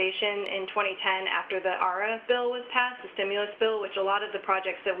its foundation in 2010 after the ARA bill was passed, the stimulus bill, which a lot of the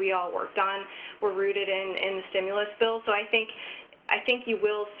projects that we all worked on were rooted in the stimulus bill. So I think you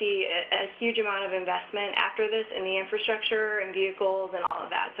will see a huge amount of investment after this in the infrastructure and vehicles and all of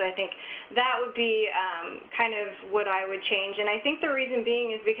that. So I think that would be kind of what I would change. And I think the reason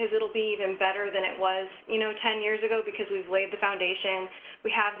being is because it'll be even better than it was, 10 years ago, because we've laid the foundation. We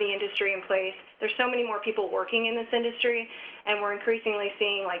have the industry in place. There's so many more people working in this industry, and we're increasingly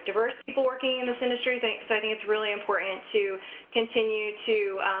seeing like diverse people working in this industry. So I think it's really important to continue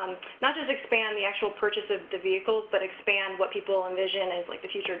to not just expand the actual purchase of the vehicles, but expand what people envision as like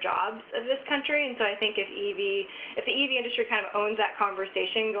the future jobs of this country. And so I think if the EV industry kind of owns that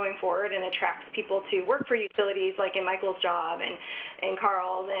conversation going forward and attracts people to work for utilities, like in Michael's job and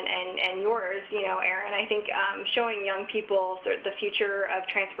Carl's and yours, Aaron, I think showing young people sort of the future of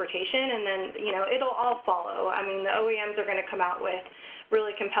transportation, and then it'll all follow. I mean, the OEMs are going to come out with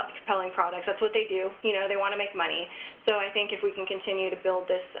really compelling products. That's what they do. They want to make money. So I think if we can continue to build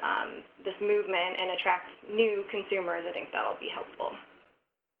this this movement and attract new consumers, I think that'll be helpful.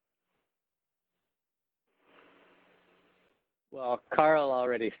 Well, Carl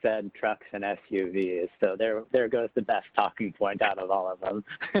already said trucks and SUVs, so there goes the best talking point out of all of them.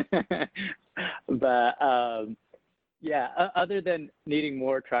 But yeah, other than needing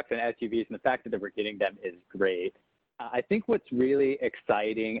more trucks and SUVs, and the fact that we're getting them is great. I think what's really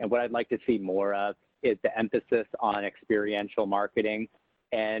exciting and what I'd like to see more of is the emphasis on experiential marketing.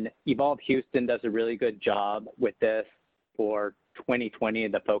 And Evolve Houston does a really good job with this. For 2020,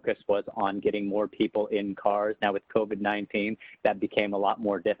 the focus was on getting more people in cars. Now with COVID-19, that became a lot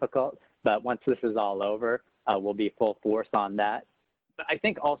more difficult. But once this is all over, we'll be full force on that. But I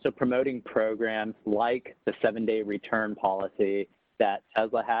think also promoting programs like the 7-day return policy that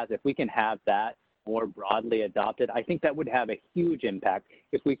Tesla has, if we can have that more broadly adopted, I think that would have a huge impact.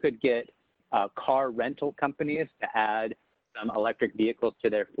 If we could get car rental companies to add some electric vehicles to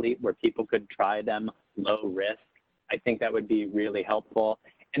their fleet where people could try them low risk, I think that would be really helpful.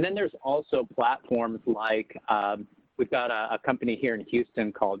 And then there's also platforms like, we've got a company here in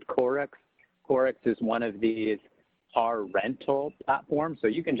Houston called Corix. Corix is one of these car rental platforms. So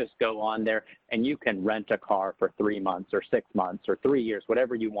you can just go on there and you can rent a car for 3 months or 6 months or 3 years,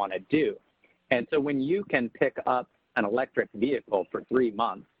 whatever you want to do. And so when you can pick up an electric vehicle for 3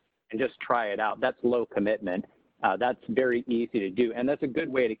 months and just try it out, that's low commitment. That's very easy to do. And that's a good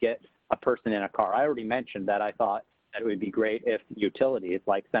way to get a person in a car. I already mentioned that I thought that it would be great if utilities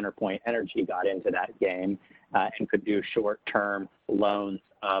like CenterPoint Energy got into that game and could do short-term loans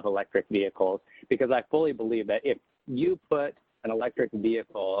of electric vehicles. Because I fully believe that if you put an electric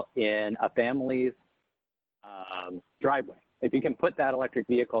vehicle in a family's driveway, if you can put that electric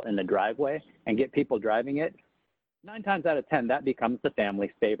vehicle in the driveway and get people driving it, 9 times out of 10, that becomes the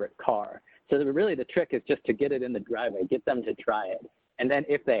family's favorite car. So really the trick is just to get it in the driveway, get them to try it. And then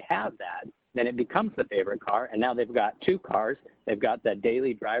if they have that, then it becomes the favorite car. And now they've got 2 cars. They've got the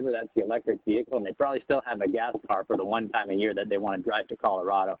daily driver, that's the electric vehicle, and they probably still have a gas car for the one time a year that they want to drive to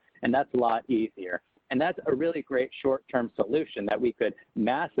Colorado. And that's a lot easier. And that's a really great short-term solution that we could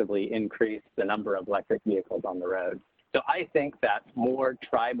massively increase the number of electric vehicles on the road. So I think that more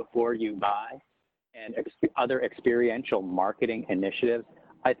try before you buy and other experiential marketing initiatives,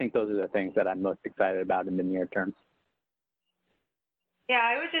 I think those are the things that I'm most excited about in the near term. Yeah,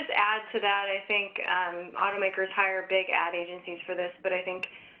 I would just add to that. I think automakers hire big ad agencies for this, but I think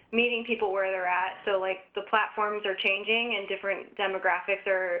meeting people where they're at. So like the platforms are changing and different demographics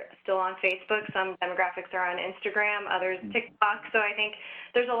are still on Facebook. Some demographics are on Instagram, others TikTok. So I think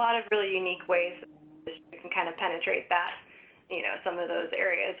there's a lot of really unique ways you can kind of penetrate that, some of those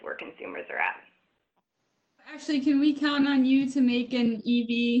areas where consumers are at. Actually, can we count on you to make an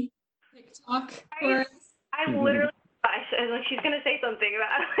EV TikTok for us? I literally, she's going to say something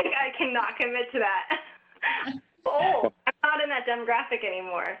about it. I cannot commit to that. I'm not in that demographic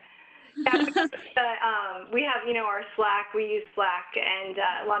anymore. We have, our Slack. We use Slack, and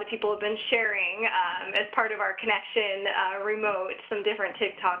a lot of people have been sharing as part of our connection remote some different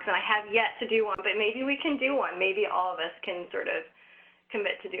TikToks, and I have yet to do one, but maybe we can do one. Maybe all of us can sort of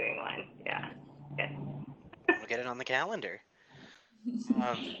commit to doing one. Yeah. Good. We'll get it on the calendar.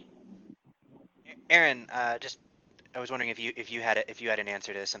 Aaron, I was wondering if you had an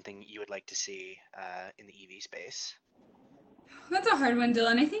answer to something you would like to see in the EV space. That's a hard one,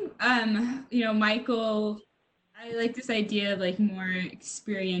 Dylan. I think, Michael, I like this idea of like more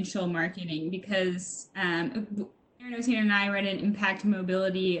experiential marketing because Aaron Osteen and I ran an Impact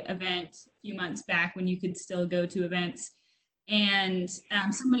Mobility event a few months back when you could still go to events, and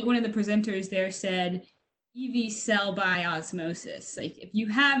one of the presenters there said, EVs sell by osmosis. Like if you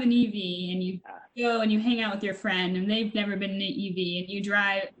have an EV and you go and you hang out with your friend and they've never been in an EV and you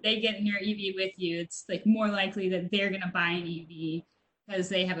drive, they get in your EV with you, it's like more likely that they're going to buy an EV because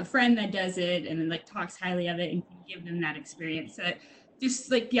they have a friend that does it and like talks highly of it and can give them that experience. So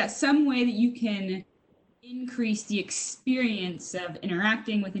just like, yeah, some way that you can increase the experience of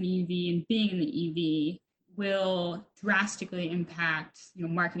interacting with an EV and being in the EV will drastically impact,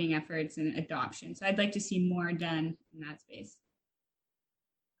 marketing efforts and adoption. So I'd like to see more done in that space.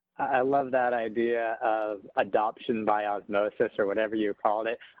 I love that idea of adoption by osmosis or whatever you called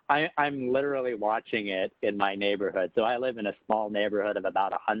it. I'm literally watching it in my neighborhood. So I live in a small neighborhood of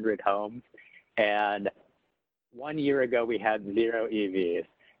about 100 homes. And 1 year ago, we had 0 EVs.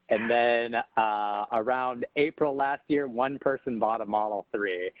 And then around April last year, one person bought a Model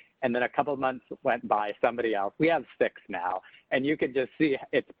 3. And then a couple of months went by, somebody else. We have 6 now. And you can just see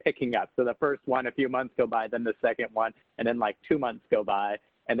it's picking up. So the first one, a few months go by, then the second one, and then like 2 months go by.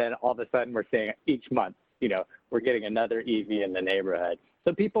 And then all of a sudden we're seeing each month, we're getting another EV in the neighborhood.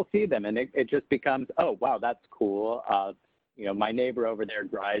 So people see them and it just becomes, oh, wow, that's cool. My neighbor over there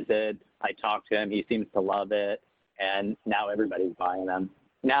drives it. I talk to him. He seems to love it. And now everybody's buying them.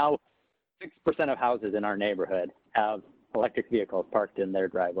 Now 6% of houses in our neighborhood have electric vehicles parked in their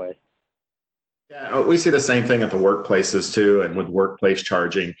driveways. Yeah, we see the same thing at the workplaces too. And with workplace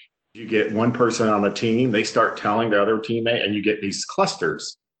charging, you get one person on the team, they start telling the other teammate, and you get these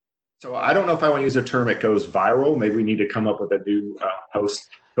clusters. So I don't know if I want to use a term, it goes viral. Maybe we need to come up with a new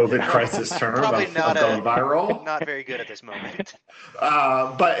post-COVID crisis term of going viral. Not very good at this moment.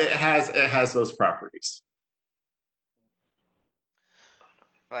 But it has those properties.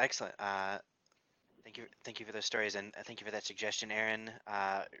 Well, excellent. Thank you for those stories, and thank you for that suggestion, Aaron.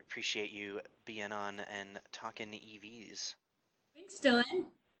 Appreciate you being on and talking EVs. Thanks, Dylan.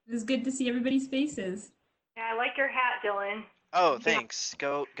 It was good to see everybody's faces. Yeah, I like your hat, Dylan. Oh, thanks.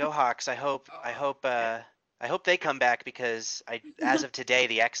 Go Hawks. I hope they come back because as of today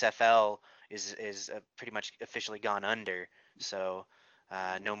the XFL is pretty much officially gone under. So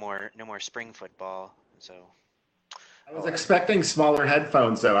no more spring football. So I was expecting smaller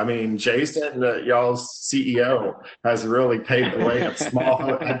headphones though. I mean, Jason, y'all's CEO, has really paved the way of small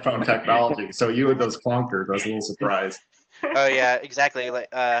headphone technology. So you with those clunkers, I was a little surprised. Oh yeah, exactly.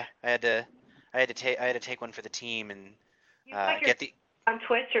 Like I had to take one for the team and get the on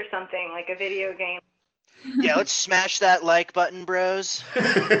Twitch or something, like a video game. Yeah, let's smash that like button, bros.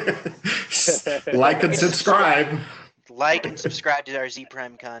 Like and subscribe. Like and subscribe to our Z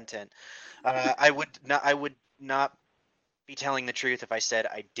Prime content. I would not be telling the truth if I said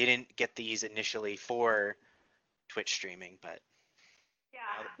I didn't get these initially for Twitch streaming, but yeah,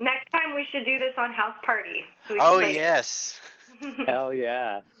 next time we should do this on House Party. So yes. Hell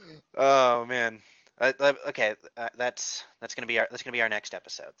yeah. Oh man. Okay, that's gonna be our next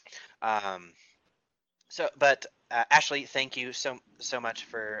episode. But Ashley, thank you so much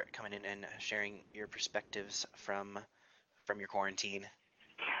for coming in and sharing your perspectives from your quarantine.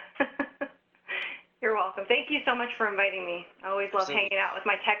 You're welcome. Thank you so much for inviting me. I always love hanging out with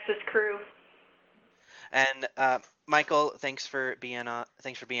my Texas crew. And Michael, thanks for being on,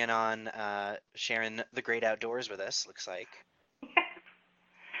 sharing the great outdoors with us. Looks like.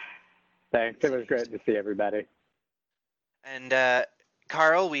 Thanks. It was great to see everybody. And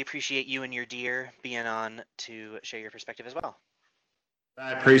Carl, we appreciate you and your deer being on to share your perspective as well.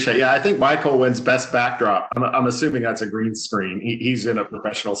 I appreciate it. Yeah, I think Michael wins best backdrop. I'm assuming that's a green screen. He's in a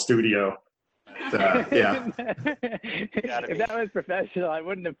professional studio. Yeah. If that was professional, I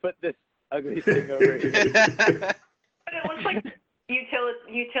wouldn't have put this ugly thing over here. But it looks like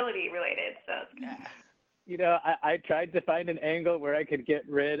utility related. So. Yeah. I tried to find an angle where I could get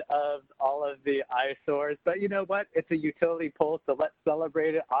rid of all of the eyesores, but you know what? It's a utility pole, so let's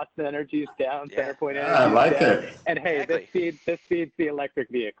celebrate it. Austin Energy's down, CenterPoint Energy. I like down. it. And hey, exactly. this feeds the electric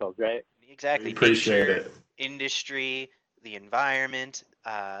vehicles, right? Exactly. Appreciate it. Industry, the environment,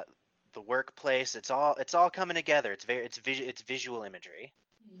 the workplace. It's all coming together. It's visual imagery.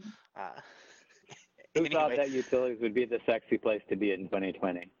 Who thought that utilities would be the sexy place to be in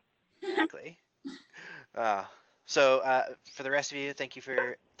 2020? Exactly. So for the rest of you, thank you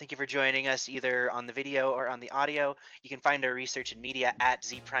for joining us either on the video or on the audio. You can find our research and media at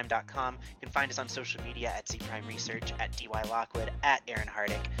zprime.com. You can find us on social media at zprime research, at DY Lockwood, at Aaron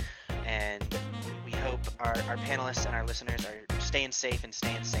Hardick, and we hope our panelists and our listeners are staying safe and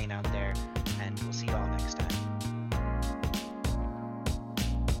staying sane out there.